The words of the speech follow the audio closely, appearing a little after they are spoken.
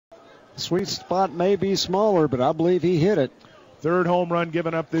Sweet spot may be smaller, but I believe he hit it. Third home run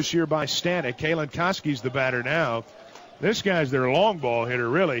given up this year by Stanek. Kalen Koski's the batter now. This guy's their long ball hitter,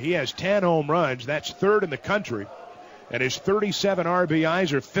 really. He has 10 home runs. That's third in the country. And his 37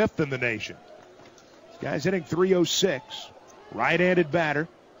 RBIs are fifth in the nation. This guy's hitting .306. Right-handed batter.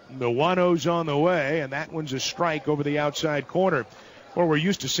 The 1-0's on the way, and that one's a strike over the outside corner. Well, we're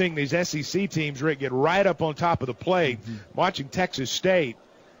used to seeing these SEC teams, Rick, get right up on top of the plate. Watching Texas State,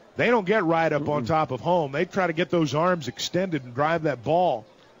 they don't get right up on top of home. They try to get those arms extended and drive that ball.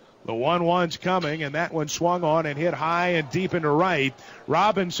 The 1-1's coming, and that one swung on and hit high and deep into right.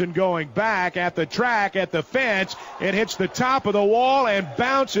 Robinson going back at the track, at the fence. It hits the top of the wall and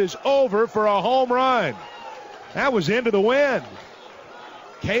bounces over for a home run. That was into the wind.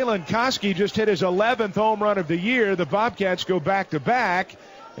 Kalen Koski just hit his 11th home run of the year. The Bobcats go back-to-back,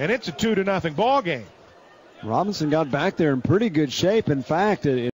 and it's a 2-0 ball game. Robinson got back there in pretty good shape. In fact,